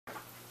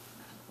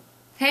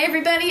Hey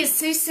everybody,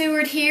 it's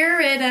Seward here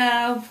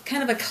at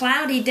kind of a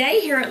cloudy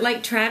day here at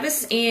Lake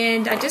Travis,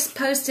 and I just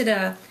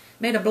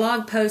made a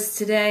blog post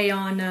today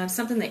on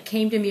something that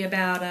came to me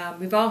about,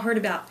 we've all heard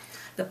about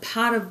the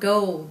pot of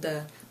gold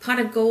at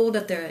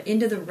the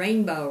end of the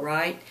rainbow,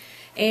 right?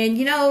 And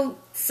you know,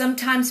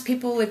 sometimes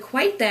people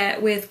equate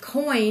that with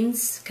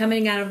coins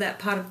coming out of that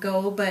pot of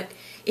gold, but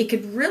it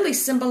could really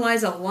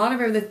symbolize a lot of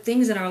other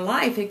things in our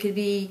life. It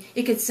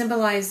could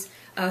symbolize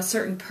a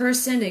certain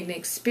person, an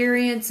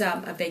experience,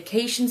 a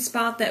vacation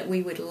spot that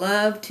we would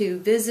love to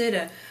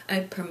visit,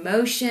 a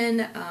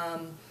promotion,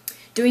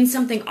 doing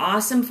something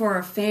awesome for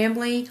our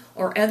family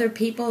or other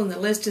people, and the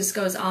list just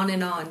goes on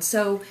and on.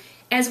 So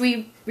as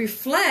we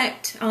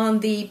reflect on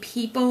the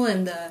people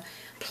and the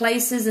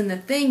places and the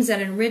things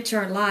that enrich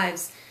our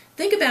lives,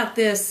 think about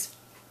this.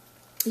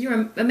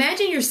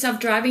 Imagine yourself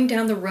driving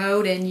down the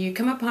road and you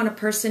come upon a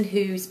person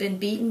who's been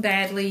beaten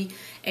badly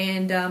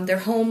and they're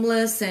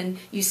homeless, and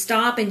you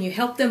stop and you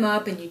help them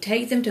up and you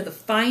take them to the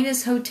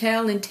finest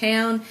hotel in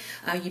town.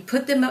 You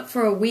put them up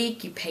for a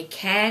week. You pay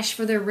cash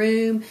for their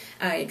room,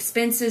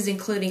 expenses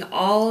including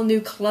all new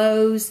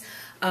clothes.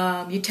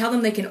 You tell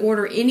them they can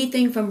order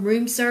anything from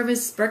room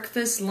service,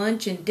 breakfast,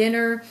 lunch, and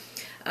dinner.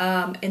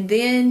 And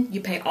then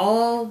you pay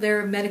all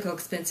their medical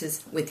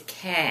expenses with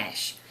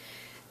cash.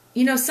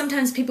 You know,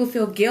 sometimes people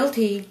feel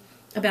guilty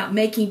about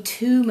making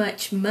too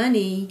much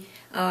money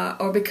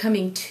or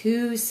becoming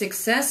too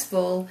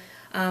successful.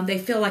 They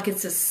feel like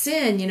it's a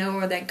sin, you know,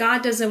 or that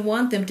God doesn't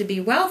want them to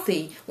be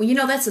wealthy. Well, you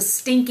know, that's a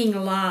stinking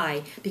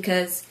lie,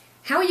 because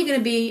how are you going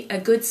to be a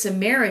good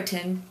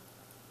Samaritan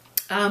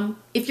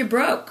if you're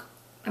broke?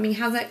 I mean,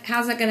 how's that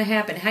going to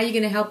happen? How are you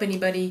going to help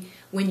anybody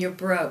when you're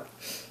broke?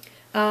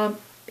 And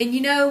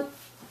you know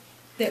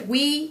that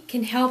we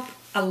can help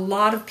a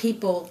lot of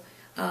people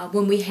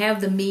when we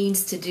have the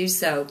means to do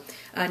so.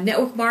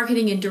 Network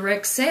marketing and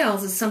direct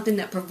sales is something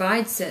that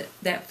provides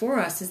that for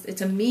us.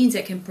 It's a means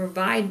that can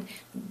provide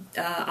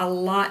a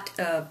lot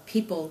of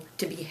people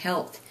to be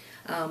helped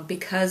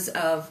because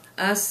of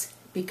us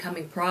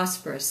becoming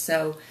prosperous.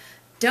 So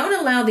don't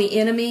allow the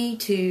enemy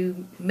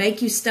to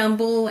make you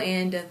stumble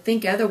and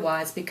think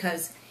otherwise,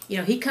 because you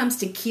know he comes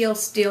to kill,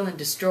 steal, and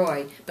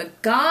destroy. But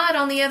God,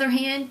 on the other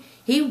hand,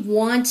 He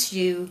wants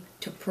you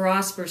to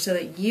prosper so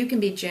that you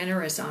can be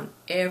generous on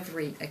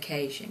every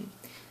occasion.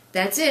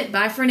 That's it.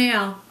 Bye for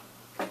now.